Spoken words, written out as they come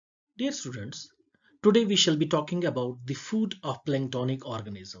Dear students, today we shall be talking about the food of planktonic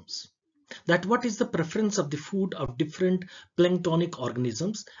organisms. That what is the preference of the food of different planktonic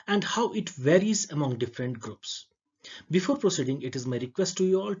organisms and how it varies among different groups. Before proceeding, it is my request to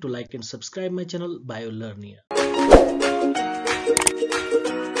you all to like and subscribe my channel Biolearnia.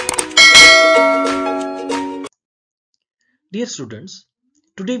 Dear students,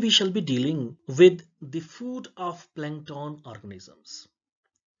 today we shall be dealing with the food of plankton organisms.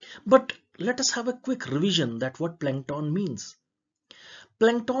 But let us have a quick revision that what plankton means.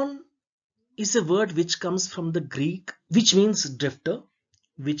 Plankton is a word which comes from the Greek, which means drifter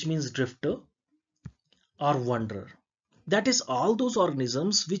or wanderer. That is all those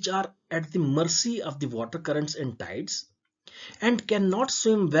organisms which are at the mercy of the water currents and tides and cannot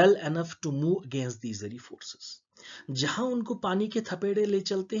swim well enough to move against these very forces. जहां उनको पानी के थपेड़े ले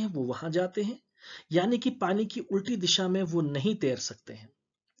चलते हैं वो वहां जाते हैं, यानी कि पानी की उल्टी दिशा में वो नहीं तैर सकते हैं.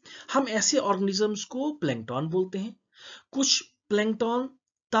 हम ऐसे ऑर्गेनिजम्स को प्लैंकटन बोलते हैं. कुछ प्लैंकटन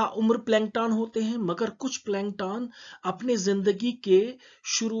ताउम्र प्लैंकटन होते हैं, मगर कुछ प्लैंकटन अपने जिंदगी के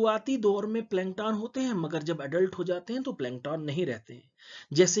शुरुआती दौर में प्लैंकटन होते हैं, मगर जब एडल्ट हो जाते हैं तो प्लैंकटन नहीं रहते हैं.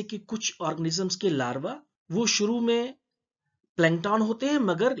 जैसे कि कुछ ऑर्गेनिजम्स के लार्वा, वो शुरू में प्लैंकटन होते हैं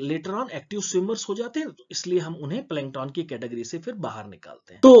मगर लेटर ऑन एक्टिव स्विमर्स हो जाते हैं, तो इसलिए हम उन्हें प्लैंकटन की कैटेगरी से फिर बाहर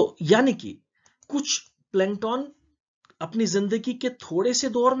निकालते हैं. तो यानी कि कुछ प्लैंकटन अपनी जिंदगी के थोड़े से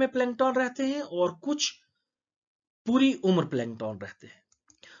दौर में प्लैंकटन रहते हैं और कुछ पूरी उम्र प्लैंकटन रहते हैं.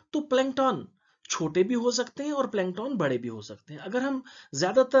 तो प्लैंकटन छोटे भी हो सकते हैं और प्लैंकटन बड़े भी हो सकते हैं. अगर हम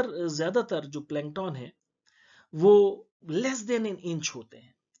ज्यादातर जो प्लैंकटन है वो लेस देन एन इंच होते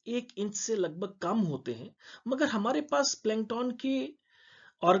हैं, 1 इंच से लगभग कम होते हैं, मगर हमारे पास प्लैंकटन के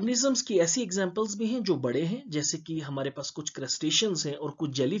ऑर्गेनिजम्स की ऐसी एग्जांपल्स भी हैं जो बड़े हैं. जैसे कि हमारे पास कुछ क्रस्टेशियंस हैं और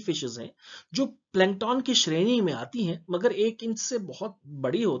कुछ जेलीफिशेस हैं जो प्लैंकटन की श्रेणी में आती हैं, मगर 1 इंच से बहुत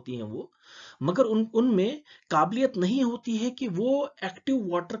बड़ी होती हैं वो, मगर उनमें काबिलियत नहीं होती है कि वो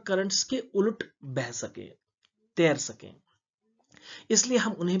एक्टिव वाटर करंट्स के उलट बह सके, तैर सकें. इसलिए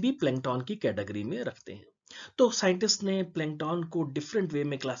हम उन्हें भी प्लैंकटन की कैटेगरी में रखते हैं. तो साइंटिस्ट ने प्लैंकटन को डिफरेंट वे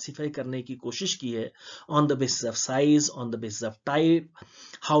में क्लासिफाई करने की कोशिश की है, on the basis of size, on the basis of type,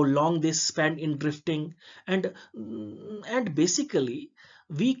 how long they spend in drifting, and basically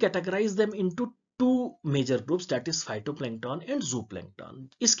we categorize them into two major groups, that is phytoplankton and zooplankton.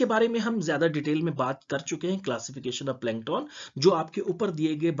 इसके बारे में हम ज्यादा डिटेल में बात कर चुके हैं, क्लासिफिकेशन ऑफ प्लैंकटन, जो आपके ऊपर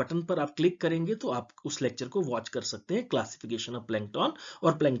दिए गए बटन पर आप क्लिक करेंगे तो आप उस लेक्चर को वॉच कर सकते हैं. क्लासिफिकेशन ऑफ प्लैंकटन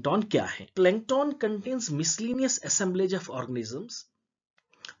और प्लैंकटन क्या है. Plankton contains miscellaneous assemblage of organisms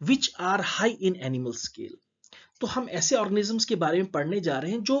which are high in animal scale. तो हम ऐसे ऑर्गेनिजम्स के बारे में पढ़ने जा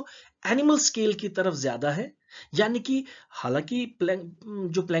रहे हैं जो एनिमल स्केल की तरफ ज्यादा है, यानी कि हालांकि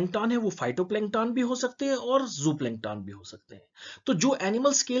जो प्लैंकटन है वो फाइटोप्लैंकटन भी हो सकते हैं और जूप्लैंकटन भी हो सकते हैं. तो जो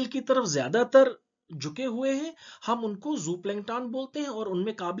एनिमल स्केल की तरफ ज्यादातर झुके हुए हैं हम उनको जूप्लैंकटन बोलते हैं, और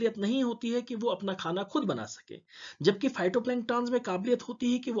उनमें काबिलियत नहीं होती है कि वो अपना खाना खुद बना सके. जबकि फाइटोप्लैंकटन्स में काबिलियत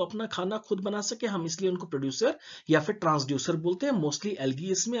होती है कि वो अपना खाना खुद बना सके, हम इसलिए उनको प्रोड्यूसर या फिर ट्रांसड्यूसर बोलते हैं. मोस्टली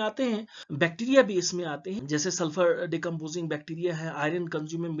एल्गी इसमें आते हैं, बैक्टीरिया भी इसमें आते हैं, जैसे सल्फर डिकम्पोजिंग बैक्टीरिया है, आयरन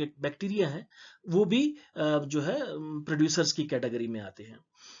कंज्यूमिंग बैक्टीरिया है, वो भी जो है प्रोड्यूसर्स की कैटेगरी में आते हैं.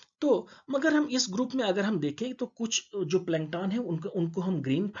 तो मगर हम इस ग्रुप में अगर हम देखें तो कुछ जो प्लैंकटन है उनको हम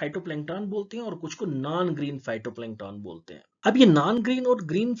ग्रीन फाइटोप्लैंकटन बोलते हैं और कुछ को नॉन ग्रीन फाइटोप्लैंकटन बोलते हैं. अब ये नॉन ग्रीन और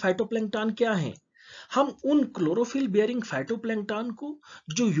ग्रीन फाइटोप्लैंकटन क्या है. हम उन क्लोरोफिल बियरिंग फाइटोप्लैंकटन को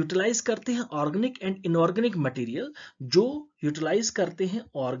जो यूटिलाइज करते हैं ऑर्गेनिक एंड इनऑर्गेनिक मटेरियल, जो यूटिलाइज करते हैं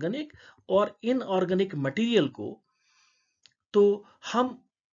ऑर्गेनिक और इनऑर्गेनिक मटेरियल को, तो हम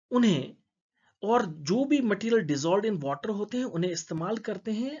उन्हें, और जो भी मटेरियल डिजॉल्व इन वाटर होते हैं उन्हें इस्तेमाल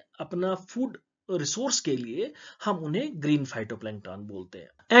करते हैं अपना फूड रिसोर्स के लिए, हम उन्हें ग्रीन फाइटोप्लैंकटन बोलते हैं.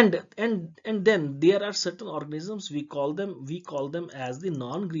 And then there are certain organisms we call them as the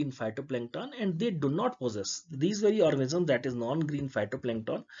non green phytoplankton, and they do not possess these very organisms, that is non green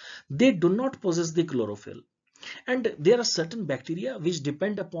phytoplankton, they do not possess the chlorophyll. And there are certain bacteria which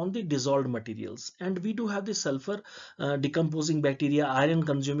depend upon the dissolved materials, and we do have the sulfur decomposing bacteria, iron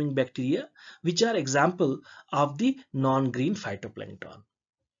consuming bacteria, which are example of the non-green phytoplankton.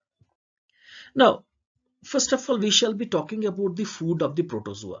 Now, first of all, we shall be talking about the food of the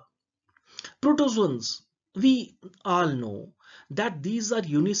protozoa. Protozoans, we all know that these are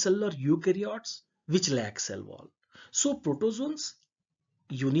unicellular eukaryotes which lack cell wall. So protozoans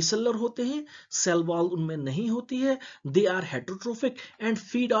unicellular होते हैं, cell wall उनमें नहीं होती है, they are heterotrophic and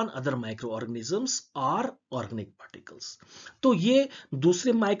feed on other micro organisms और organic particles. तो ये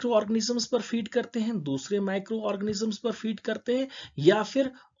दूसरे माइक्रो ऑर्गेनिजम्स पर फीड करते हैं, दूसरे माइक्रो ऑर्गेनिजम्स पर फीड करते हैं, या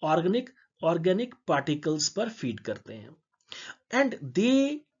फिर ऑर्गेनिक पार्टिकल्स पर फीड करते हैं. And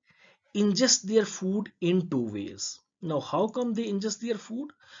they ingest their food in two ways. Now, how come they ingest their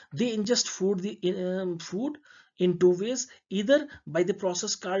food? They ingest food in two ways, either by the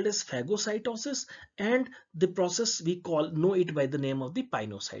process called as phagocytosis, and the process we know it by the name of the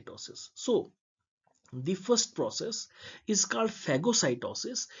pinocytosis. So the first process is called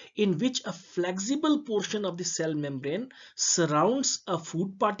phagocytosis, in which a flexible portion of the cell membrane surrounds a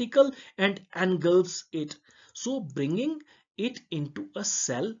food particle and engulfs it, so bringing it into a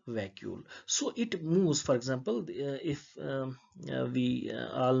cell vacuole. So it moves. For example, if we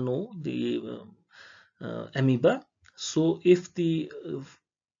all know the amoeba. So if the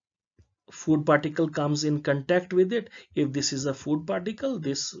food particle comes in contact with it, if this is a food particle,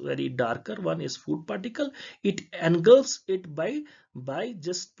 this very darker one is food particle, it engulfs it by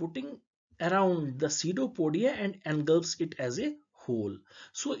just putting around the pseudopodia and engulfs it as a whole,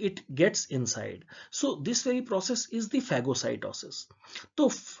 so it gets inside. So this very process is the phagocytosis. So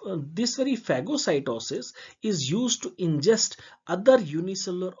this very phagocytosis is used to ingest other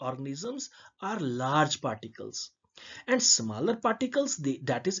unicellular organisms or large particles, and smaller particles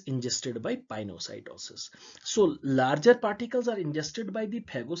that is ingested by pinocytosis. So larger particles are ingested by the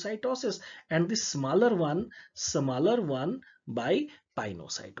phagocytosis, and the smaller one by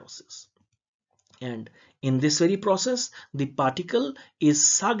pinocytosis. And in this very process, the particle is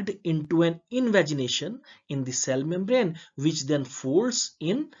sucked into an invagination in the cell membrane, which then folds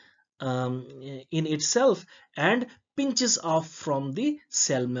in itself and pinches off from the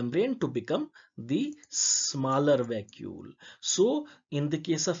cell membrane to become the smaller vacuole. So in the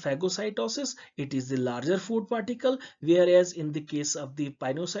case of phagocytosis, it is the larger food particle, whereas in the case of the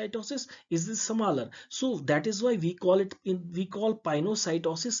pinocytosis is the smaller. So that is why we call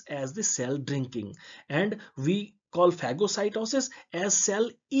pinocytosis as the cell drinking, and we call phagocytosis as cell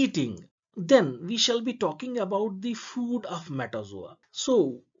eating. Then we shall be talking about the food of metazoa.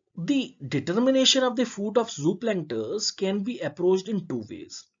 So the determination of the food of zooplanktons can be approached in two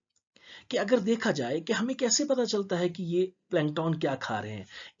ways. कि अगर देखा जाए कि हमें कैसे पता चलता है कि ये प्लैंकटन क्या खा रहे हैं,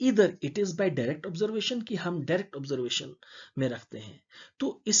 इधर it is by direct observation, कि हम डायरेक्ट ऑब्जर्वेशन में रखते हैं,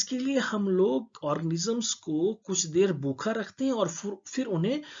 तो इसके लिए हम लोग ऑर्गेनिजम्स को कुछ देर भूखा रखते हैं और फिर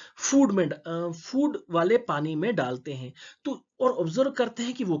उन्हें फूड वाले पानी में डालते हैं, तो और ऑब्जर्व करते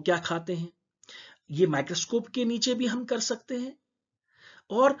हैं कि वो क्या खाते हैं। ये माइक्रोस्कोप के नीचे भी हम कर सकते हैं,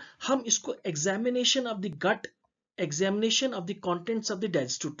 और हम इसको examination of the gut, examination of the contents of the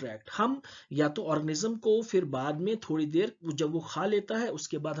digestive tract, हम या तो ऑर्गेनिज्म को फिर बाद में थोड़ी देर जब वो खा लेता है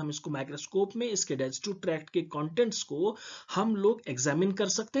उसके बाद हम इसको माइक्रोस्कोप में इसके डाइजेस्टिव ट्रैक्ट के कंटेंट्स को हम लोग एग्जामिन कर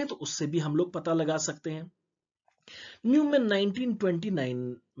सकते हैं, तो उससे भी हम लोग पता लगा सकते हैं। न्यूमैन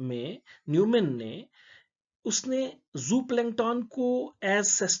 1929 में न्यूमैन ने उसने zooplankton को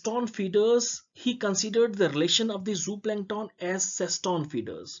as ceston feeders, he considered the relation of the zooplankton as ceston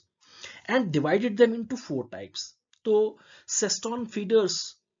feeders and divided them into 4 types. तो ceston feeders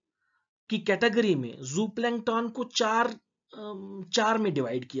की कैटेगरी में zooplankton को चार में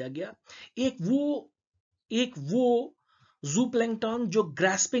डिवाइड किया गया। एक वो zooplankton जो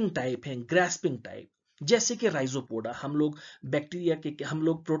ग्रास्पिंग टाइप है, ग्रास्पिंग टाइप, जैसे कि राइजोपोडा, हम लोग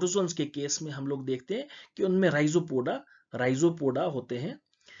प्रोटोजोन्स के केस में हम लोग देखते हैं कि उनमें राइजोपोडा होते हैं,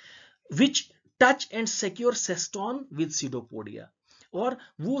 विच touch and secure सेस्टोन with pseudopodia, और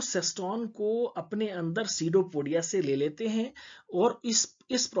वो सेस्टोन को अपने अंदर सीडोपोडिया से ले लेते हैं, और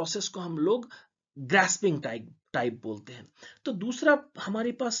इस प्रोसेस को हम लोग ग्रास्पिंग टाइप बोलते हैं। तो दूसरा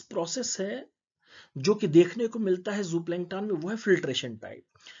हमारे पास प्रोसेस है जो कि देखने को मिलता है जूप्लैंक्टन में, वो है फिल्ट्रेशन टाइप।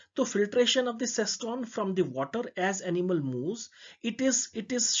 तो filtration of the सेस्टोन from the water as animal moves, it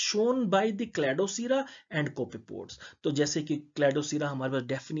is shown by the क्लैडोसीरा and कोपेपोड्स। तो जैसे कि क्लैडोसीरा हमारे पास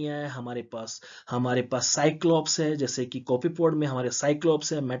डेफनिया है, हमारे पास साइक्लोप्स है, जैसे कि कोपेपोड में हमारे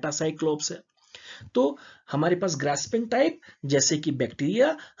साइक्लोप्स है, मेटासाइक्लोप्स है। तो हमारे पास ग्रास्पिंग टाइप जैसे कि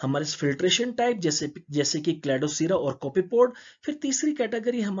बैक्टीरिया, हमारे फिल्ट्रेशन टाइप जैसे कि क्लैडोसीरा और कोपेपोड, फिर तीसरी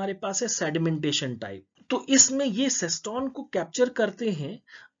कैटेगरी हमारे पास है सेडिमेंटेशन टाइप। तो इसमें ये सेस्टोन को कैप्चर करते हैं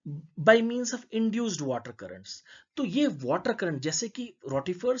by means of induced water currents. तो ये वाटर करंट जैसे कि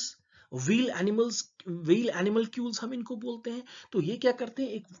रोटिफर्स, व्हील एनिमल्क्यूल्स हम इनको बोलते हैं, तो ये क्या करते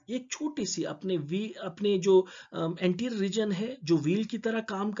हैं, एक छोटी सी अपने जो एंटीरियर रीजन है जो व्हील की तरह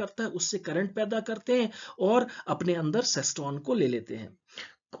काम करता है, उससे करंट पैदा करते हैं और अपने अंदर सेस्टोन को ले लेते हैं।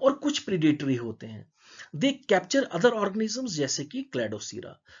 और कुछ प्रीडेटरी होते हैं, दे कैप्चर अदर ऑर्गेनिजम्स जैसे कि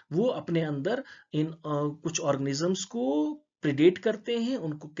क्लैडोसीरा, वो अपने अंदर इन कुछ ऑर्गेनिजम्स को प्रीडेट करते हैं,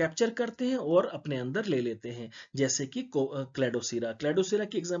 उनको कैप्चर करते हैं और अपने अंदर ले लेते हैं, जैसे कि क्लैडोसीरा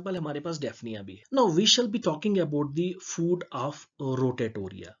की एग्जांपल हमारे पास डेफनिया भी है। Now we shall be talking about the food of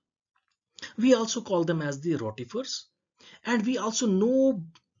रोटेटोरिया। We also call them as the rotifers, and we also know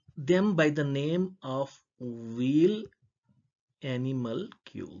them by the name of wheel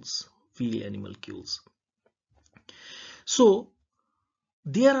animalcules. Wheel animalcules. So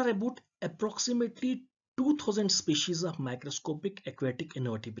there are about approximately 2000 species of microscopic aquatic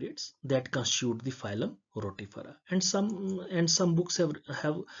invertebrates that constitute the phylum Rotifera, and some books have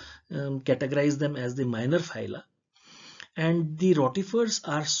categorized them as the minor phyla. And the rotifers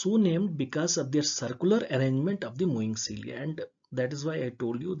are so named because of their circular arrangement of the moving cilia, and that is why I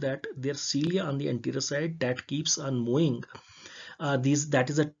told you that their cilia on the anterior side that keeps on moving. That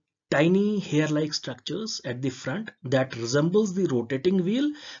is a tiny hair-like structures at the front that resembles the rotating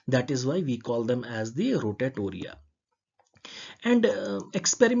wheel. That is why we call them as the rotatoria. And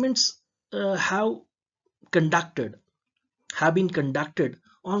experiments have conducted have been conducted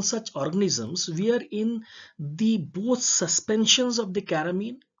on such organisms wherein the both suspensions of the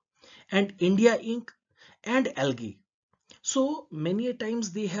caramine and India ink and algae. So many a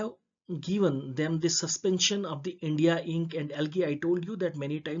times they have given them the suspension of the India ink and algae. I told you that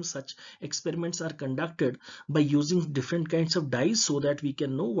many times such experiments are conducted by using different kinds of dyes so that we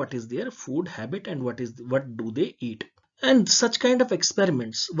can know what is their food habit and what do they eat. And such kind of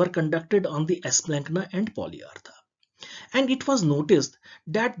experiments were conducted on the Splanchna and Polyartha. And it was noticed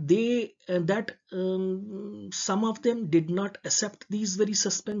that some of them did not accept these very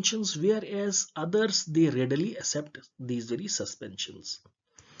suspensions, whereas others they readily accept these very suspensions.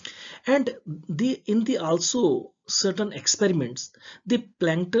 And in the also certain experiments, the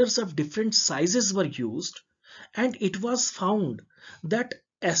planktons of different sizes were used, and it was found that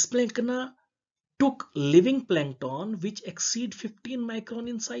Splanchna took living plankton which exceed 15 micron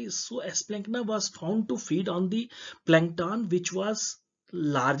in size. So Splanchna was found to feed on the plankton which was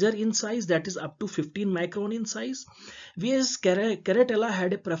larger in size, that is up to 15 micron in size, whereas Caratella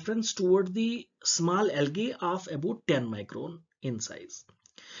had a preference toward the small algae of about 10 micron in size.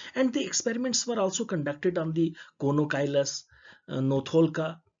 And the experiments were also conducted on the Conocylus,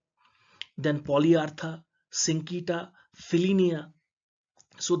 Notholca, then Polyartha, Syncytia, Philinia.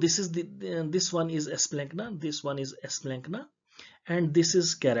 So this is this one is Splanchna, this one is Splanchna, and this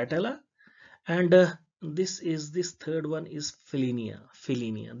is Caratella, and this third one is Philinia.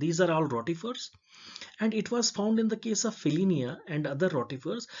 These are all rotifers, and it was found in the case of Philinia and other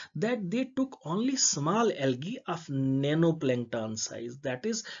rotifers that they took only small algae of nanoplankton size. That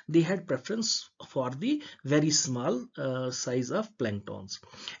is, they had preference for the very small size of planktons.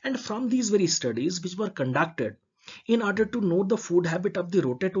 And from these very studies which were conducted in order to know the food habit of the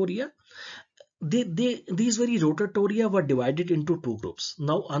rotatoria, these very rotatoria were divided into two groups.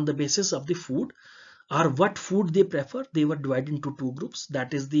 Now on the basis of the food or what food they prefer, they were divided into two groups.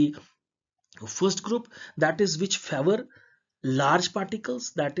 That is the first group, that is which favor large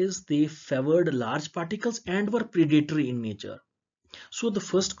particles, that is they favored large particles and were predatory in nature. So the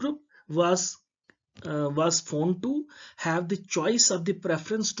first group was found to have the choice of the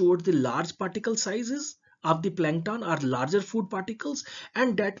preference toward the large particle sizes of the plankton or larger food particles,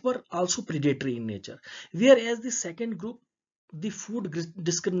 and that were also predatory in nature. Whereas the second group, the food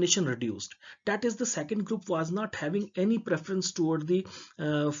discrimination reduced. That is, the second group was not having any preference toward the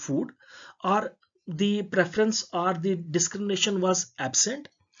food, or the preference or the discrimination was absent,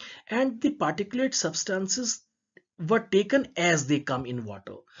 and the particulate substances were taken as they come in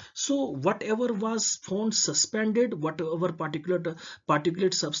water. So whatever was found suspended, whatever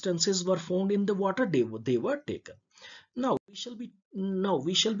particulate substances were found in the water, they were taken. Now we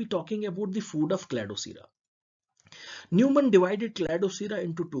shall be talking about the food of Cladocera. Newman divided Cladocera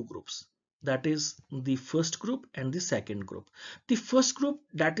into two groups, that is the first group and the second group. The first group,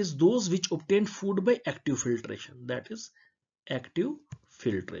 that is those which obtained food by active filtration, that is active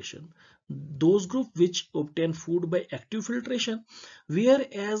filtration. Those group which obtain food by active filtration,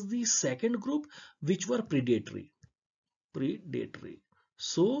 whereas the second group which were predatory.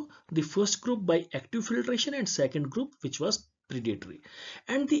 So the first group by active filtration and second group which was predatory.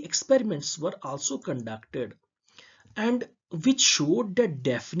 And the experiments were also conducted and which showed that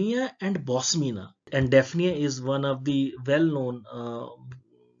Daphnia and Bosmina, and Daphnia is one of the well-known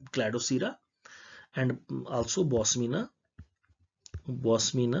Cladocera, and also Bosmina,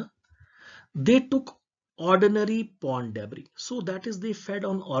 they took ordinary pond debris. So that is, they fed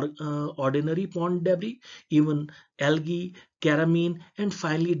on ordinary pond debris, even algae, caramine, and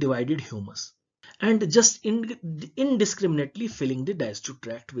finally divided humus, and just indiscriminately filling the digestive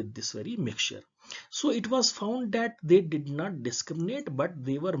tract with this very mixture. So it was found that they did not discriminate, but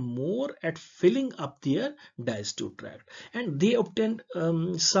they were more at filling up their digestive tract, and they obtained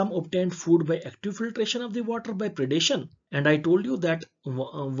some obtained food by active filtration of the water by predation. And I told you that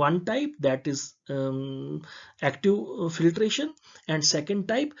one type, that is active filtration, and second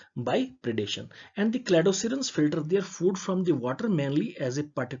type by predation. And the cladocyrans filter their food from the water mainly as a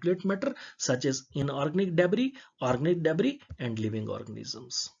particulate matter such as inorganic debris, organic debris, and living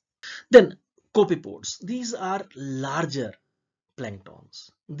organisms. Then copepods, these are larger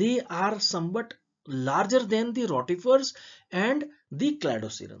planktons. They are somewhat larger than the rotifers and the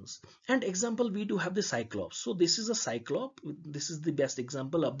cladocyrans. And example, we do have the cyclops. So this is a cyclop. This is the best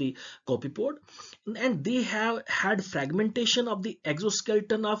example of the copepod, and they have had fragmentation of the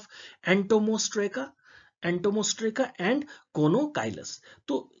exoskeleton of entomostraca and conocylus.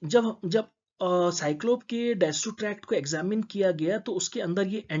 तो जब Cyclops के digestive tract को examine किया गया तो उसके अंदर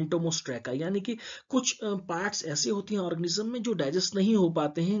ये एंटोमोस्ट्रेका यानी कि कुछ पार्ट्स ऐसे होती हैं ऑर्गेनिज्म में जो डाइजेस्ट नहीं हो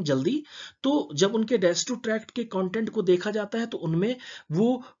पाते हैं जल्दी, तो जब उनके डाइजेस्टिव ट्रैक्ट के कंटेंट को देखा जाता है तो उनमें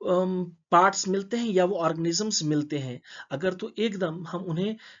वो पार्ट्स मिलते हैं या वो ऑर्गेनिजम्स मिलते हैं। अगर तो एकदम हम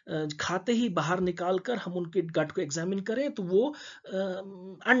उन्हें खाते ही बाहर निकाल कर हम उनके गट को एग्जामिन करें तो वो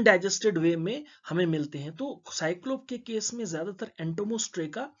अनडाइजेस्टेड वे में हमें मिलते हैं। तो साइक्लोप के केस में ज्यादातर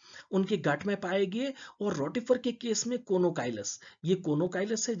एंटोमोस्ट्रेका उनके गट में पाए गए, और रोटिफर के केस में कोनोकाइलस, ये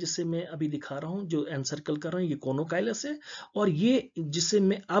कोनोकाइलस है जिसे मैं अभी दिखा रहा हूं, जो एनसर्कल कर रहा हूं ये कोनोकाइलस है, और ये जिसे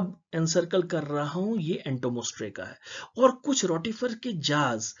मैं अब एनसर्कल कर रहा हूं ये एंटोमोस्ट्रेका है। और कुछ रोटिफर के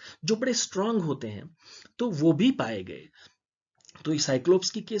जाज जो बड़े स्ट्रांग होते हैं तो वो भी पाए गए। तो ये साइक्लोप्स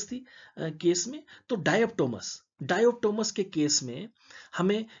की केस में तो डायोप्टोमस के केस में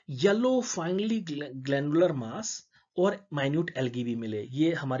हमें येलो फाइनली ग्लैंडुलर मास और माइन्यूट एल्गी भी मिले।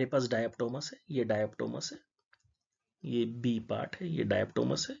 ये हमारे पास डायोप्टोमस है, ये डायोप्टोमस है, ये बी पार्ट है, ये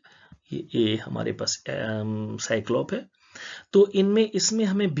डायोप्टोमस है, ये ए हमारे पास साइक्लोप है। तो इसमें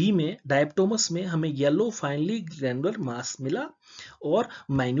हमें बी में डायोप्टोमस में हमें येलो फाइनली ग्रैनुलर मास मिला और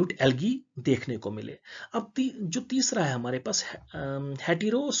माइन्यूट एल्गी देखने को मिले। अब जो तीसरा है हमारे पास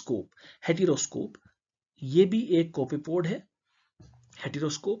हेटेरोस्कोप, ये भी एक कोपेपोड है,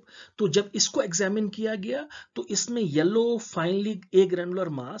 हेटेरोस्कोप। तो जब इसको एग्जामिन किया गया तो इसमें yellow finally A granular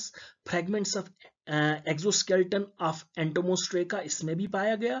mass, fragments of exoskeleton of एंटोमोस्ट्रेका इसमें भी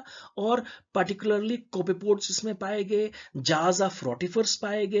पाया गया, और पर्टिकुलरली कोपेपोड्स इसमें पाए गए, जाज ऑफ रोटिफर्स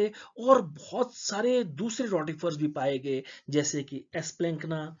पाए गए, और बहुत सारे दूसरे रोटिफर्स भी पाए गए जैसे कि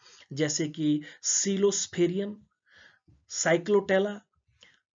एस्प्लैंकना, जैसे कि सीलोस्फेरियम, साइक्लोटेला,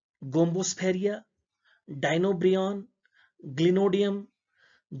 गोम्बोस्फेरिया, डाइनोब्रियन, ग्लिनोडियम,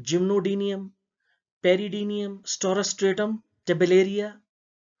 जिम्नोडीनियम, पेरिडीनियम, स्टोरोस्ट्रेटम, टेबेलेरिया,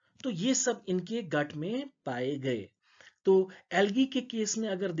 तो ये सब इनके गट में पाए गए। तो एल्गी के केस में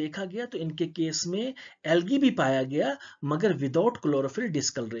अगर देखा गया तो इनके केस में एल्गी भी पाया गया मगर विदाउट क्लोरोफिल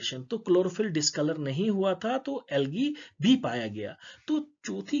डिस्कलरेशन, तो क्लोरोफिल डिस्कलर नहीं हुआ था तो एल्गी भी पाया गया। तो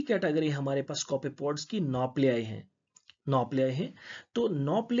चौथी कैटेगरी हमारे पास कॉपेपोड्स की नॉप्लियाई हैं। तो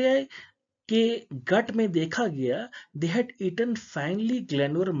नॉप्लियाई के गट में देखा गया they had eaten finally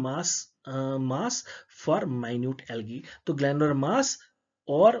ग्लैनुलर mass for minute algae, तो ग्लैनुलर मास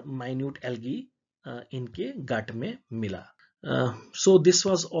और माइन्यूट एल्गी इनके गट में मिला। So this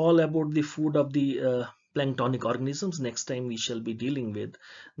was all about the food of the planktonic organisms. Next time we shall be dealing with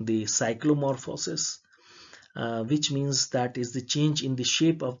the cyclomorphosis, which means that is the change in the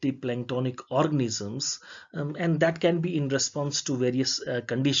shape of the planktonic organisms, and that can be in response to various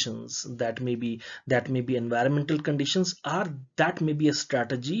conditions, that may be environmental conditions, or that may be a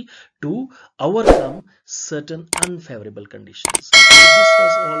strategy to overcome certain unfavorable conditions. So this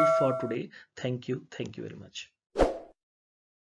was all for today. Thank you very much.